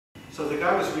So the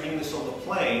guy was reading this on the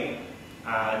plane,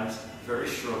 and very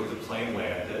shortly the plane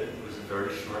landed. It was a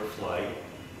very short flight,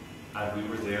 and we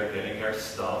were there getting our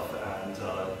stuff and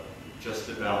just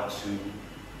about to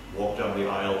walk down the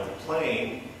aisle of the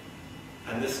plane,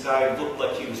 and this guy looked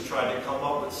like he was trying to come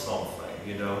up with something.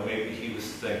 You know, maybe he was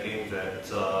thinking that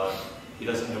he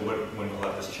doesn't know when he'll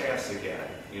have this chance again.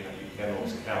 You know, you can't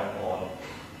always count on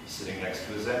sitting next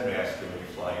to a Zen master when you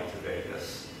fly into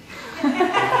Vegas.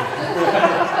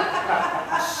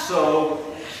 So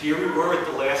here we were at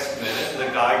the last minute, and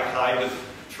the guy kind of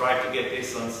tried to get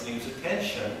Sun Sunning's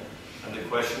attention, and the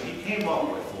question he came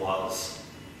up with was,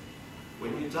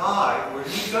 when you die, where do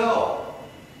you go?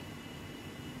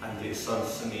 And Sun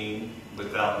Sunning,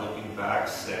 without looking back,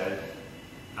 said,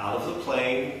 out of the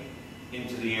plane,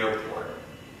 into the airport.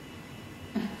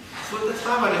 So at the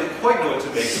time I didn't quite know what to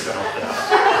make about that.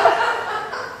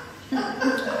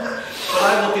 But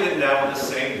I look at it now in the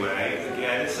same way.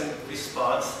 Again, it's a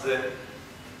response that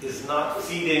is not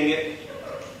feeding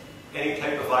any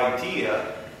type of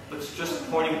idea, but it's just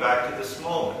pointing back to this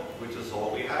moment, which is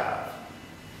all we have.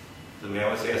 The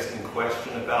man was asking a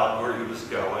question about where he was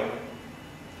going,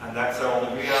 and that's our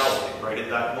only reality. Right at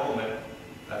that moment,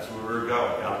 that's where we were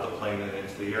going, out of the plane and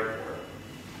into the airport.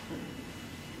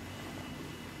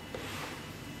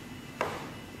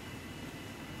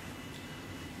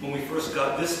 When we first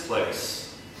got this place,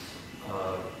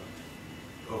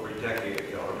 over a decade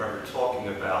ago, I remember talking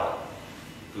about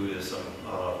Buddhism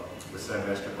with Zen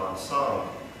Master Bon Soeng,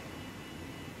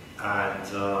 and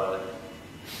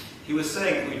he was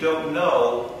saying we don't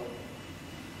know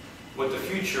what the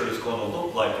future is going to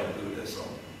look like in Buddhism.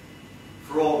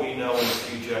 For all we know, in a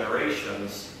few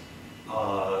generations,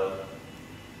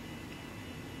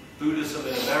 Buddhism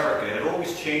in America, it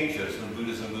always changes when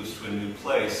Buddhism moves to a new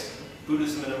place.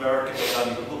 Buddhism in America may not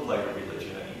even look like a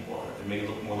religion anymore. It may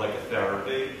look more like a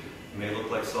therapy. It may look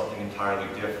like something entirely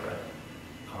different.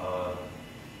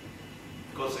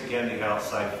 Because again, the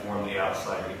outside form, the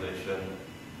outside religion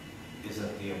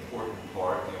isn't the important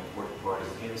part. The important part is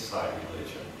the inside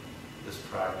religion. This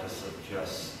practice of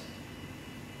just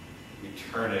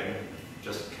returning,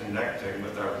 just connecting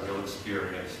with our real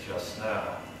experience just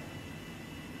now.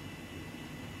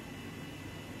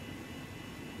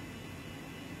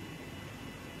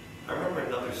 I remember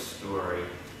another story.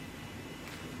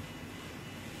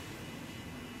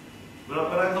 When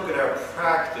I look at our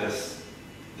practice,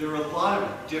 there are a lot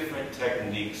of different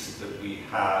techniques that we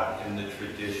have in the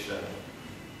tradition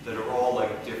that are all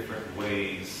like different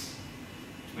ways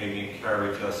to maybe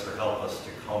encourage us or help us to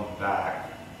come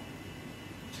back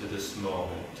to this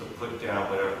moment, to put down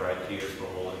whatever ideas we're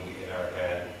holding in our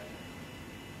head.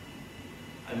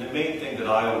 And the main thing that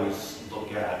I always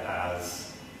look at as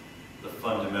the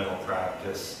fundamental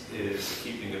practice is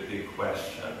keeping a big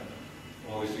question,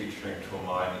 always returning to a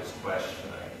mind that's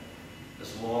questioning.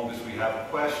 As long as we have a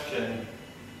question,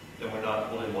 then we're not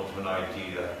holding on to an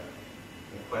idea.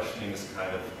 And questioning is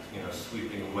kind of,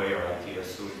 sweeping away our ideas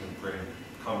so we can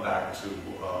come back to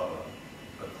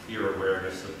a clear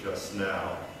awareness of just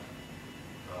now.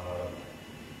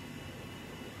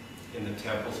 In the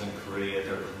temples in Korea,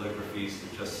 there are calligraphies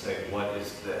that just say, "What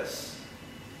is this?"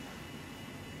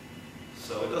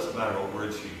 So it doesn't matter what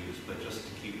words you use, but just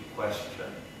to keep a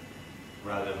question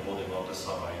rather than holding on to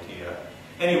some idea.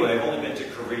 Anyway, I've only been to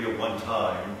Korea one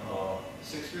time,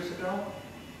 6 years ago?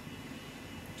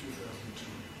 2002.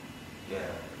 Yeah.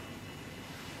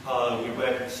 We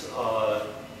went,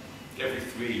 every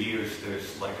 3 years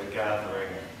there's like a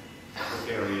gathering of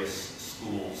various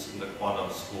schools in the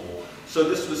Kwanum school. So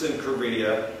this was in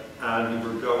Korea, and we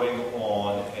were going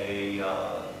on a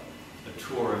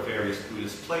tour of various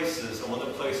Buddhist places, and one of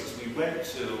the places we went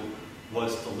to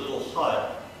was the little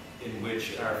hut in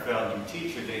which our founding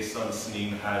teacher, Sun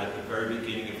Sunning's, had at the very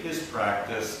beginning of his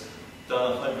practice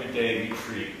done a 100-day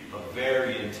retreat, a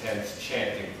very intense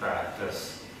chanting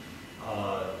practice,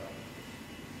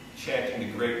 chanting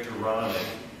the Great Dharma,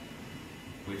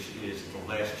 which is the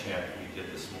last chant we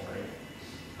did this morning,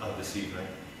 this evening,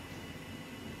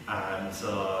 and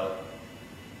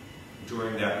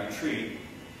during that retreat,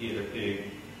 he had a big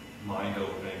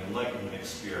mind-opening enlightenment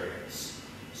experience.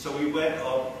 So we went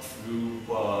up through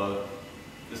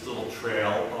this little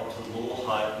trail up to the little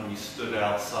hut, and we stood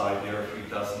outside there, a few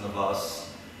dozen of us,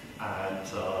 and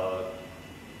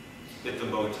hit the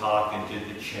motak and did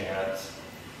the chant.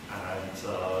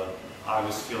 And I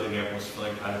was feeling, everyone was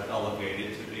feeling kind of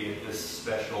elevated to be at this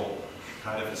special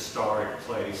kind of historic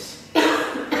place.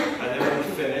 And then when we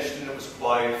finished and it was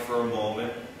quiet for a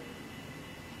moment,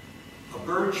 a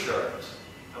bird chirped,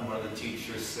 and one of the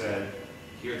teachers said,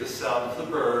 "Hear the sound of the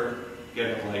bird,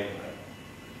 get enlightenment."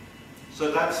 So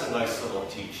that's a nice little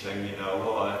teaching, you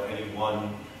know.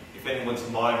 If anyone's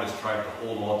mind was trying to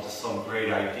hold on to some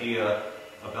great idea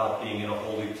about being in a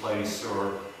holy place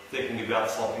or thinking about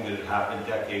something that had happened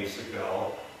decades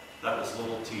ago, that was a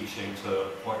little teaching to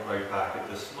point right back at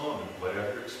this moment.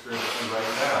 Whatever you're experiencing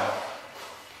right now,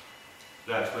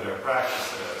 that's what our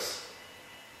practice is.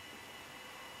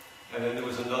 And then there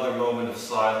was another moment of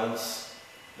silence,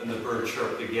 and the bird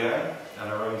chirped again,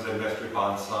 and our own Zen Master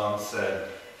Bon Soeng said,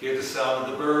 "Hear the sound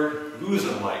of the bird, lose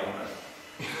enlightenment."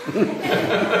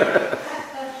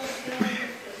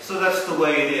 So that's the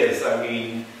way it is. I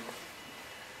mean,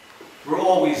 we're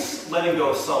always letting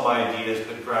go of some ideas,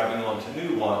 but grabbing onto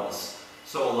new ones.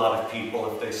 So a lot of people,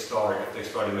 if they start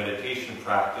a meditation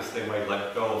practice, they might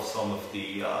let go of some of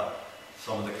the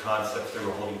concepts they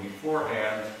were holding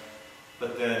beforehand,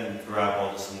 but then grab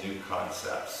onto some new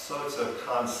concepts. So it's a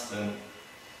constant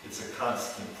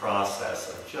process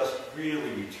of just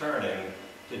really returning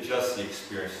to just the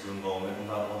experience of the moment and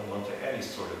not holding on to any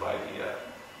sort of idea.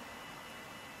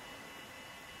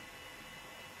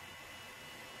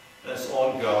 And it's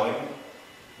ongoing,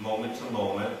 moment to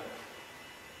moment.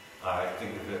 I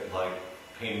think of it like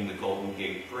painting the Golden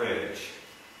Gate Bridge.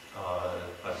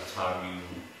 By the time you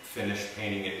finish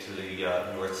painting it to the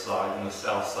north side, and the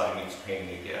south side needs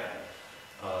painting again.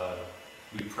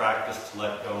 We practice to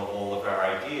let go of all of our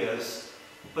ideas,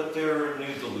 but there are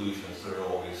new delusions that are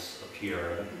always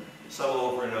appearing. So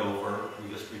over and over, we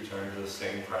just return to the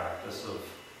same practice of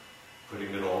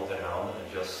putting it all down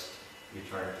and just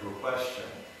return to a question.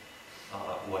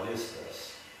 What is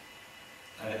this?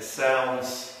 And it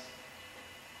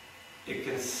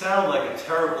can sound like a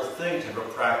terrible thing to have a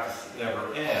practice that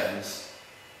never ends,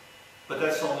 but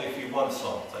that's only if you want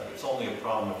something. It's only a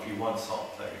problem if you want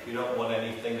something. If you don't want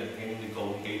anything, then painting the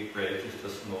Golden Gate Bridge is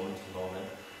just moment to moment,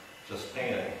 just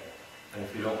painting. And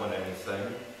if you don't want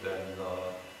anything, then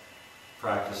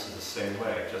practice is the same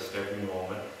way. Just every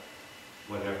moment,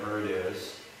 whatever it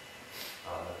is,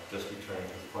 just returning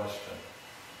to the question.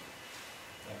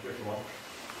 Thank you, everyone.